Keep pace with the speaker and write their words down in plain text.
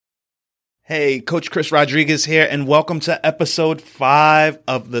Hey, Coach Chris Rodriguez here, and welcome to episode 5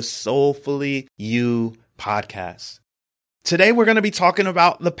 of the Soulfully You podcast. Today, we're going to be talking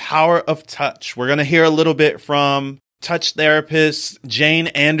about the power of touch. We're going to hear a little bit from touch therapist Jane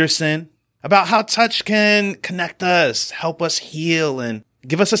Anderson about how touch can connect us, help us heal, and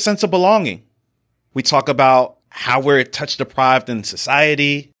give us a sense of belonging. We talk about how we're touch deprived in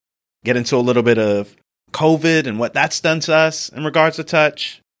society, get into a little bit of COVID and what that's done to us in regards to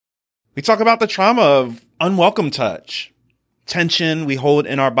touch. We talk about the trauma of unwelcome touch, tension we hold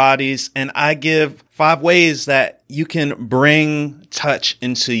in our bodies, and I give 5 ways that you can bring touch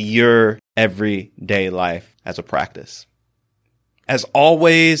into your everyday life as a practice. As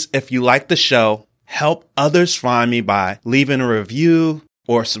always, if you like the show, help others find me by leaving a review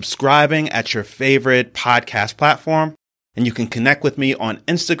or subscribing at your favorite podcast platform. And you can connect with me on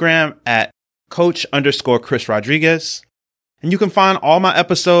Instagram at Coach_Chris Rodriguez. And you can find all my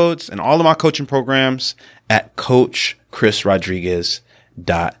episodes and all of my coaching programs at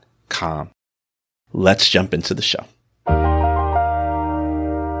CoachChrisRodriguez.com. Let's jump into the show.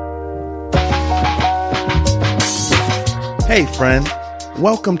 Hey, friend.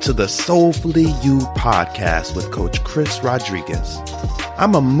 Welcome to the Soulfully You podcast with Coach Chris Rodriguez.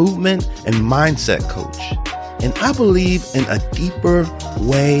 I'm a movement and mindset coach, and I believe in a deeper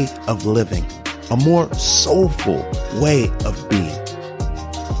way of living, a more soulful way of being.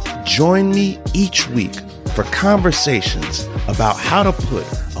 Join me each week for conversations about how to put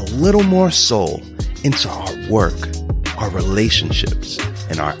a little more soul into our work, our relationships,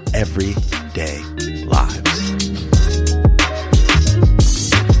 and our everyday lives.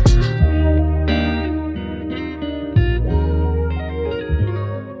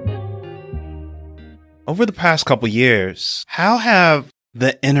 Over the past couple years, how have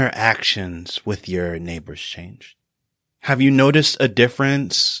the interactions with your neighbors changed? Have you noticed a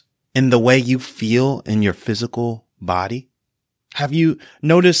difference in the way you feel in your physical body? Have you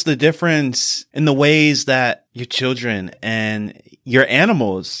noticed the difference in the ways that your children and your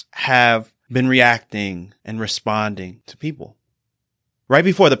animals have been reacting and responding to people? Right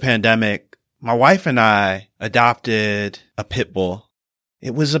before the pandemic, my wife and I adopted a pit bull.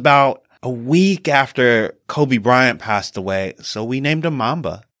 It was about a week after Kobe Bryant passed away, so we named him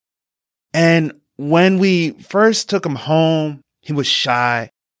Mamba. And when we first took him home, he was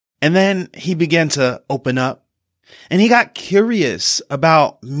shy, and then he began to open up, and he got curious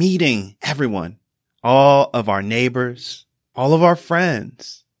about meeting everyone, all of our neighbors, all of our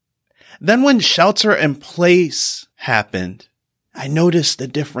friends. Then when shelter in place happened, I noticed a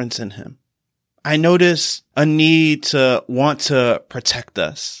difference in him. I noticed a need to want to protect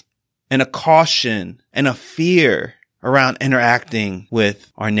us, and a caution and a fear around interacting with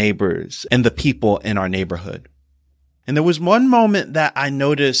our neighbors and the people in our neighborhood. And there was one moment that I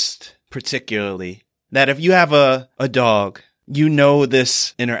noticed particularly, that if you have a dog, you know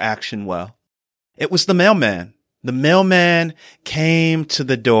this interaction well. It was the mailman. The mailman came to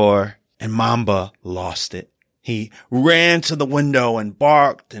the door and Mamba lost it. He ran to the window and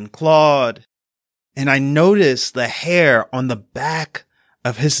barked and clawed. And I noticed the hair on the back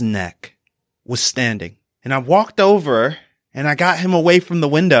of his neck was standing. And I walked over and I got him away from the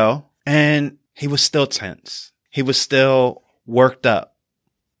window and he was still tense. He was still worked up.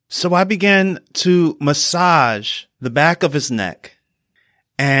 So I began to massage the back of his neck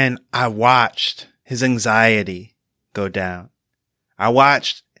and I watched his anxiety go down. I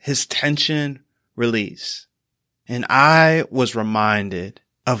watched his tension release. And I was reminded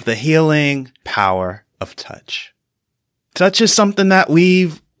of the healing power of touch. Touch is something that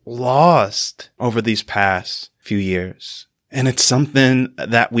we've lost over these past few years, and it's something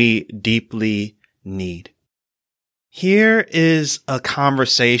that we deeply need. Here is a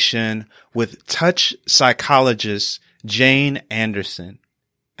conversation with touch psychologist Jane Anderson,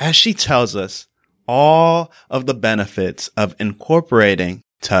 as she tells us all of the benefits of incorporating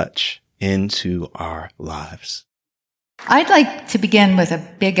touch into our lives. I'd like to begin with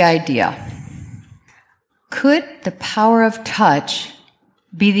a big idea. Could the power of touch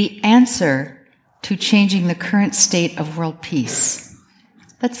be the answer to changing the current state of world peace?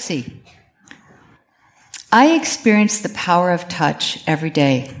 Let's see. I experience the power of touch every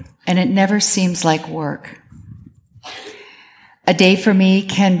day, and it never seems like work. A day for me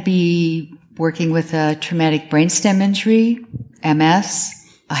can be working with a traumatic brainstem injury, MS,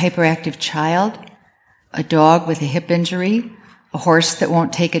 a hyperactive child, a dog with a hip injury, a horse that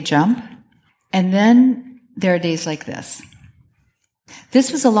won't take a jump. And then there are days like this. This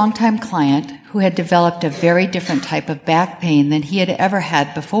was a longtime client who had developed a very different type of back pain than he had ever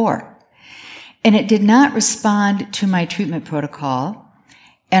had before. And it did not respond to my treatment protocol,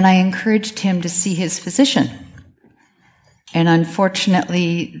 and I encouraged him to see his physician. And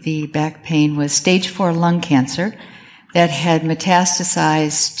unfortunately, the back pain was stage 4 lung cancer that had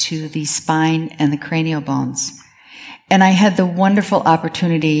metastasized to the spine and the cranial bones. And I had the wonderful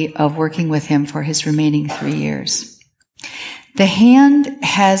opportunity of working with him for his remaining 3 years. The hand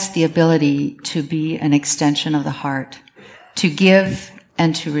has the ability to be an extension of the heart, to give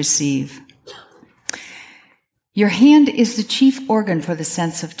and to receive. Your hand is the chief organ for the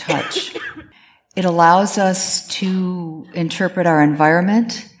sense of touch. It allows us to interpret our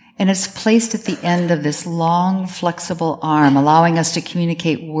environment, and it's placed at the end of this long, flexible arm, allowing us to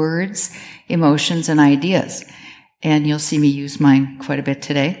communicate words, emotions, and ideas. And you'll see me use mine quite a bit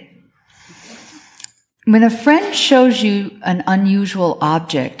today. When a friend shows you an unusual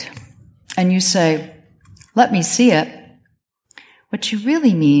object, and you say, "Let me see it," what you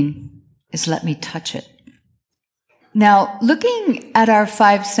really mean is, "Let me touch it." Now, looking at our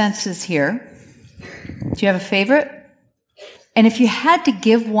 5 senses here, do you have a favorite? And if you had to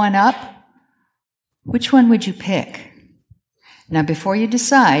give one up, which one would you pick? Now, before you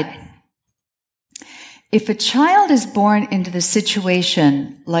decide, if a child is born into the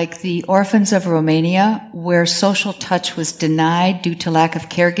situation like the orphans of Romania, where social touch was denied due to lack of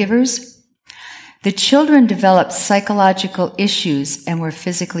caregivers, the children developed psychological issues and were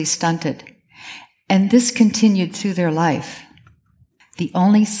physically stunted. And this continued through their life. The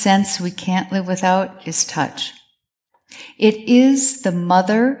only sense we can't live without is touch. It is the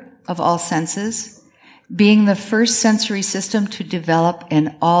mother of all senses, being the first sensory system to develop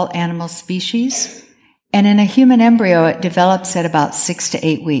in all animal species. And in a human embryo, it develops at about 6 to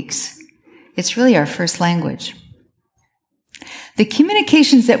 8 weeks. It's really our first language. The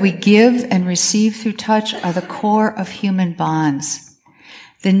communications that we give and receive through touch are the core of human bonds.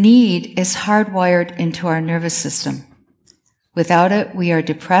 The need is hardwired into our nervous system. Without it, we are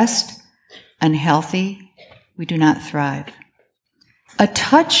depressed, unhealthy, we do not thrive. A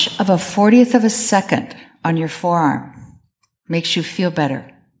touch of a 40th of a second on your forearm makes you feel better.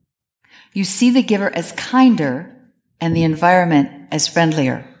 You see the giver as kinder and the environment as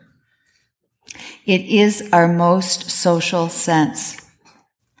friendlier. It is our most social sense.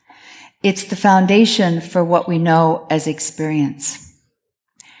 It's the foundation for what we know as experience.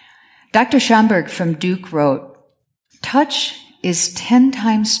 Dr. Schomburg from Duke wrote, "Touch is 10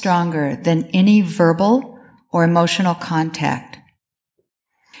 times stronger than any verbal or emotional contact.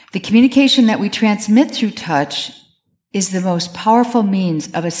 The communication that we transmit through touch is the most powerful means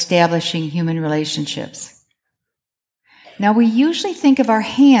of establishing human relationships." Now, we usually think of our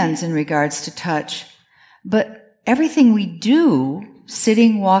hands in regards to touch, but everything we do,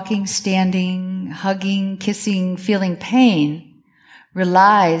 sitting, walking, standing, hugging, kissing, feeling pain,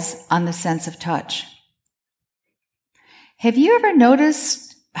 relies on the sense of touch. Have you ever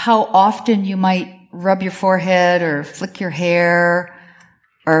noticed how often you might rub your forehead or flick your hair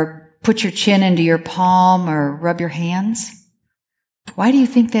or put your chin into your palm or rub your hands? Why do you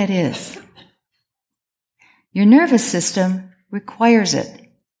think that is? Your nervous system requires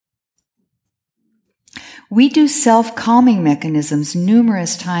it. We do self-calming mechanisms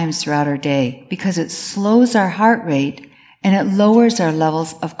numerous times throughout our day because it slows our heart rate and it lowers our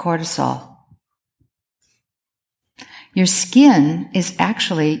levels of cortisol. Your skin is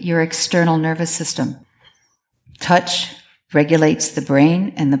actually your external nervous system. Touch regulates the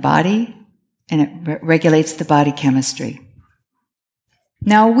brain and the body, and it regulates the body chemistry.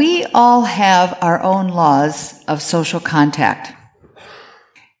 Now, we all have our own laws of social contact.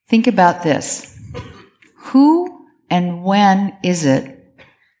 Think about this. Who and when is it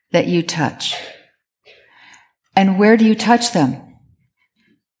that you touch? And where do you touch them?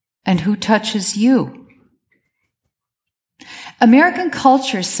 And who touches you? American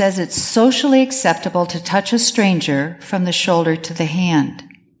culture says it's socially acceptable to touch a stranger from the shoulder to the hand.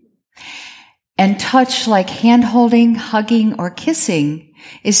 And touch like hand-holding, hugging, or kissing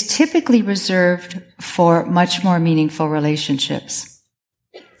is typically reserved for much more meaningful relationships.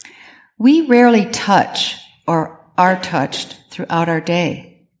 We rarely touch or are touched throughout our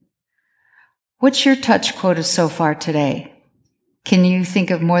day. What's your touch quota so far today? Can you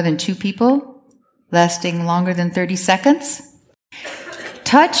think of more than 2 people lasting longer than 30 seconds?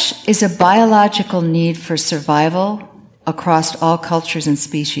 Touch is a biological need for survival across all cultures and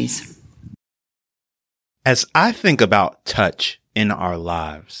species. As I think about touch in our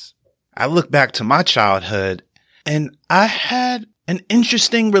lives, I look back to my childhood and I had an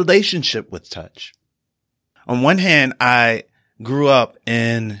interesting relationship with touch. On one hand, I grew up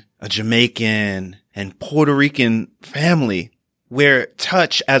in a Jamaican and Puerto Rican family where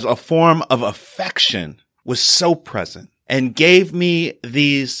touch as a form of affection was so present. and gave me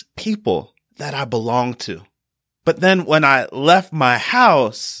these people that I belong to. But then when I left my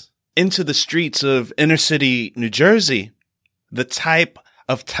house into the streets of inner city New Jersey, the type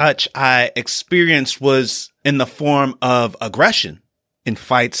of touch I experienced was in the form of aggression, in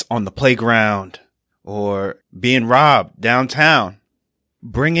fights on the playground or being robbed downtown,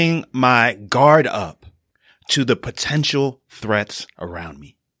 bringing my guard up to the potential threats around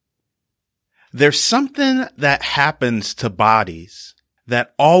me. There's something that happens to bodies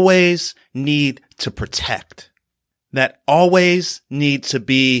that always need to protect, that always need to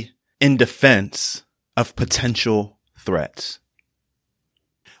be in defense of potential threats.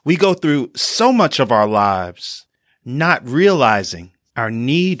 We go through so much of our lives not realizing our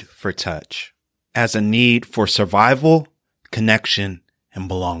need for touch as a need for survival, connection, and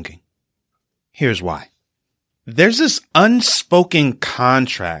belonging. Here's why. There's this unspoken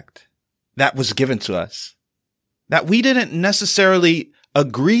contract that was given to us that we didn't necessarily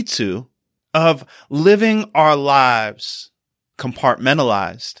agree to, of living our lives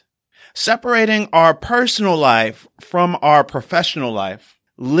compartmentalized, separating our personal life from our professional life,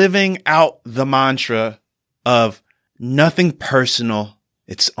 living out the mantra of nothing personal,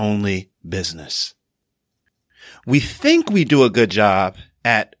 it's only business. We think we do a good job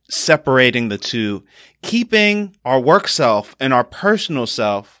at separating the two, keeping our work self and our personal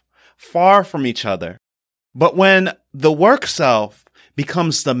self far from each other. But when the work self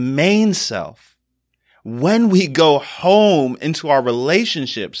becomes the main self, when we go home into our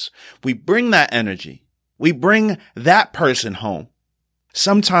relationships, we bring that energy. We bring that person home,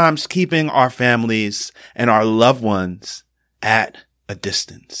 sometimes keeping our families and our loved ones at a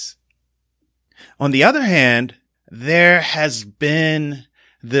distance. On the other hand, there has been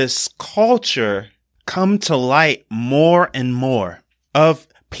this culture come to light more and more of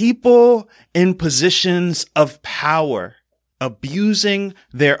people in positions of power abusing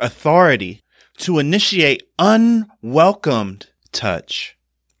their authority to initiate unwelcomed touch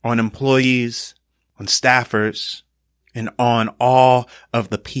on employees, on staffers, and on all of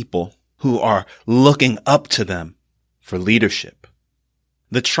the people who are looking up to them for leadership.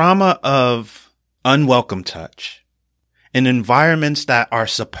 The trauma of unwelcome touch in environments that are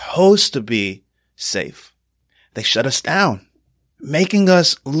supposed to be safe, they shut us down, making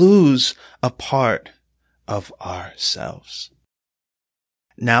us lose a part of ourselves.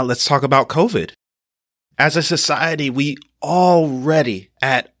 Now let's talk about COVID. As a society, we already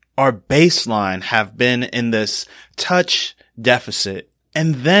at our baseline have been in this touch deficit.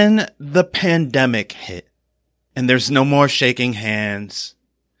 And then the pandemic hit, and there's no more shaking hands,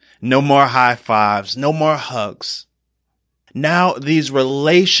 no more high fives, no more hugs. Now these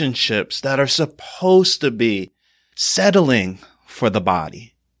relationships that are supposed to be settling for the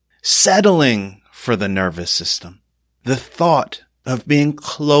body, settling for the nervous system, the thought of being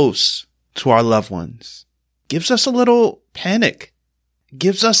close to our loved ones gives us a little panic,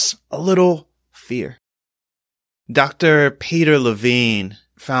 gives us a little fear. Dr. Peter Levine,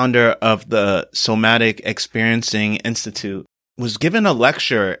 founder of the Somatic Experiencing Institute, was given a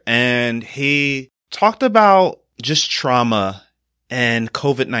lecture and he talked about just trauma and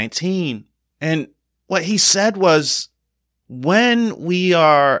COVID-19. And what he said was, when we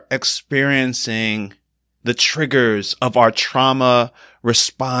are experiencing the triggers of our trauma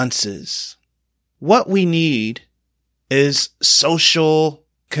responses, what we need is social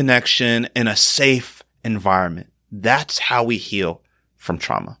connection in a safe environment. That's how we heal from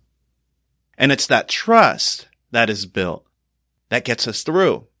trauma. And it's that trust that is built that gets us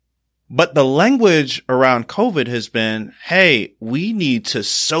through. But the language around COVID has been, hey, we need to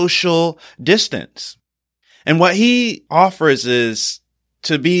social distance. And what he offers is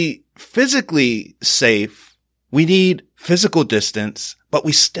to be physically safe, we need physical distance, but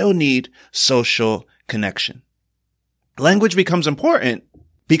we still need social connection. Language becomes important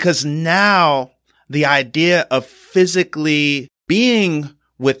because now the idea of physically being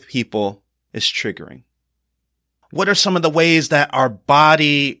with people is triggering. What are some of the ways that our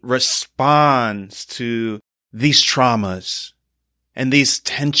body responds to these traumas and these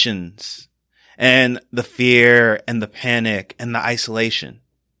tensions and the fear and the panic and the isolation?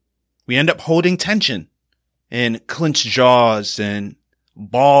 We end up holding tension and clenched jaws and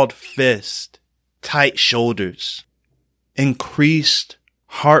balled fist, tight shoulders, increased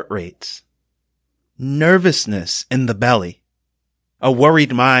heart rates, nervousness in the belly, a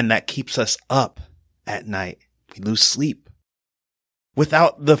worried mind that keeps us up at night. We lose sleep.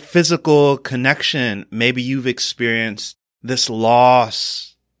 Without the physical connection, maybe you've experienced this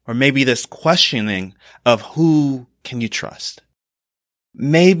loss or maybe this questioning of who can you trust.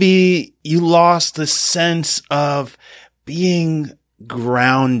 Maybe you lost the sense of being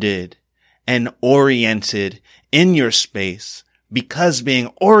grounded and oriented in your space, because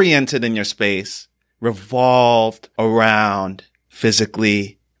being oriented in your space revolved around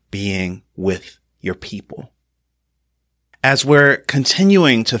physically being with your people. As we're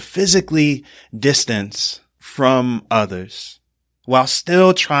continuing to physically distance from others while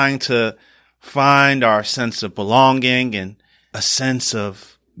still trying to find our sense of belonging and a sense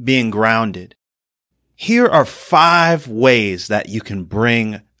of being grounded, here are 5 ways that you can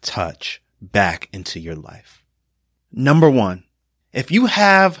bring touch back into your life. Number 1, if you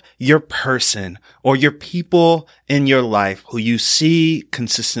have your person or your people in your life who you see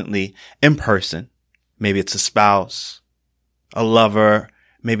consistently in person, maybe it's a spouse, a lover,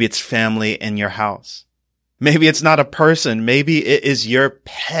 maybe it's family in your house. Maybe it's not a person, maybe it is your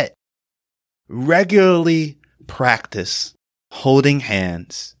pet. Regularly practice holding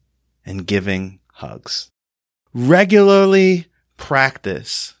hands and giving hugs. Regularly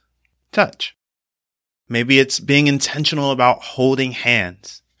practice touch. Maybe it's being intentional about holding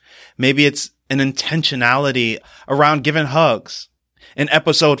hands. Maybe it's an intentionality around giving hugs. In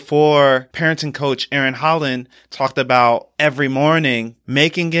episode 4, parenting coach Erin Holland talked about every morning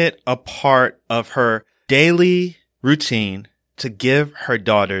making it a part of her daily routine to give her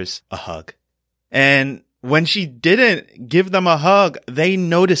daughters a hug. And when she didn't give them a hug, they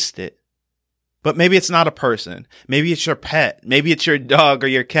noticed it. But maybe it's not a person. Maybe it's your pet. Maybe it's your dog or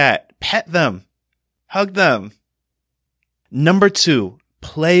your cat. Pet them. Hug them. Number 2,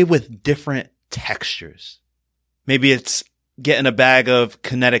 play with different textures. Maybe it's getting a bag of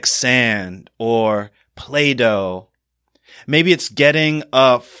kinetic sand or Play-Doh. Maybe it's getting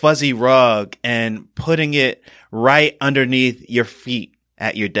a fuzzy rug and putting it right underneath your feet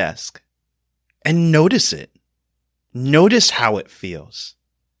at your desk. And notice it. Notice how it feels.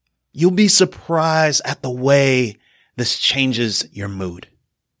 You'll be surprised at the way this changes your mood.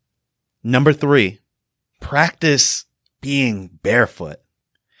 Number 3, practice being barefoot.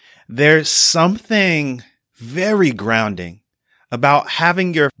 There's something very grounding about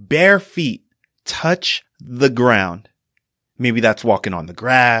having your bare feet touch the ground. Maybe that's walking on the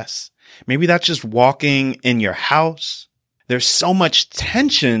grass. Maybe that's just walking in your house. There's so much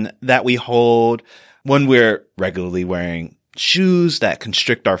tension that we hold when we're regularly wearing shoes that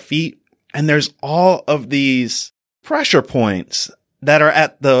constrict our feet. And there's all of these pressure points that are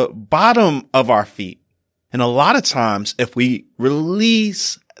at the bottom of our feet. And a lot of times, if we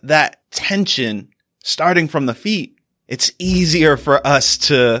release that tension starting from the feet, it's easier for us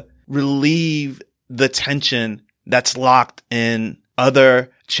to relieve the tension that's locked in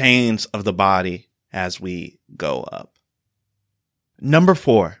other chains of the body as we go up. Number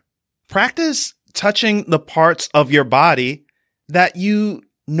 4, practice touching the parts of your body that you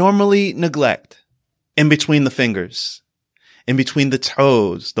normally neglect. In between the fingers, in between the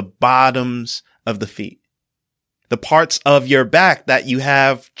toes, the bottoms of the feet, the parts of your back that you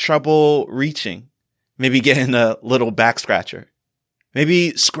have trouble reaching, maybe getting a little back scratcher,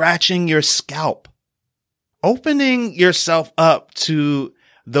 maybe scratching your scalp. Opening yourself up to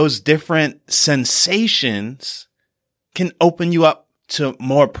those different sensations can open you up to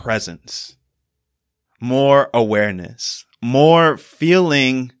more presence, more awareness, more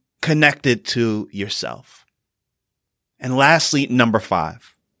feeling connected to yourself. And lastly, number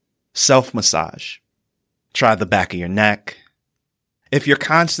 5, self-massage. Try the back of your neck. If you're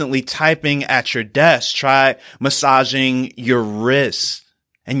constantly typing at your desk, try massaging your wrists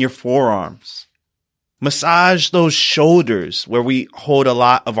and your forearms. Massage those shoulders where we hold a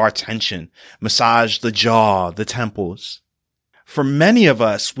lot of our tension. Massage the jaw, the temples. For many of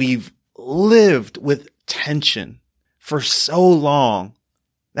us, we've lived with tension for so long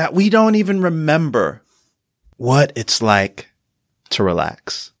that we don't even remember what it's like to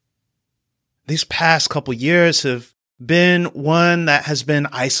relax. These past couple years have been one that has been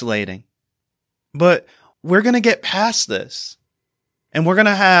isolating, but we're going to get past this and we're going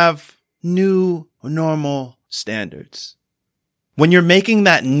to have new normal standards. When you're making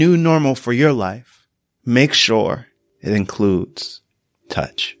that new normal for your life, make sure it includes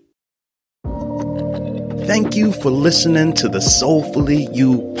touch. Thank you for listening to the Soulfully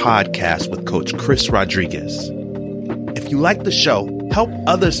You podcast with Coach Chris Rodriguez. If you like the show, help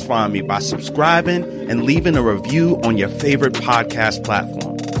others find me by subscribing and leaving a review on your favorite podcast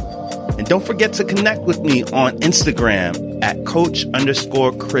platform. And don't forget to connect with me on Instagram at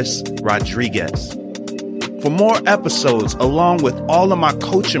Coach_Chris Rodriguez. For more episodes along with all of my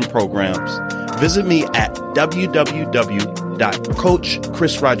coaching programs, visit me at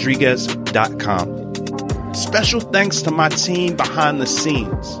www.coachchrisrodriguez.com. Special thanks to my team behind the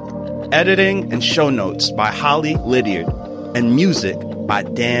scenes. editing and show notes by Holly Lydiard, and music by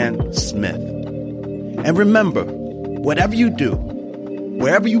Dan Smith. And remember, whatever you do,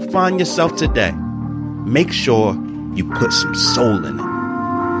 wherever you find yourself today, make sure you put some soul in it.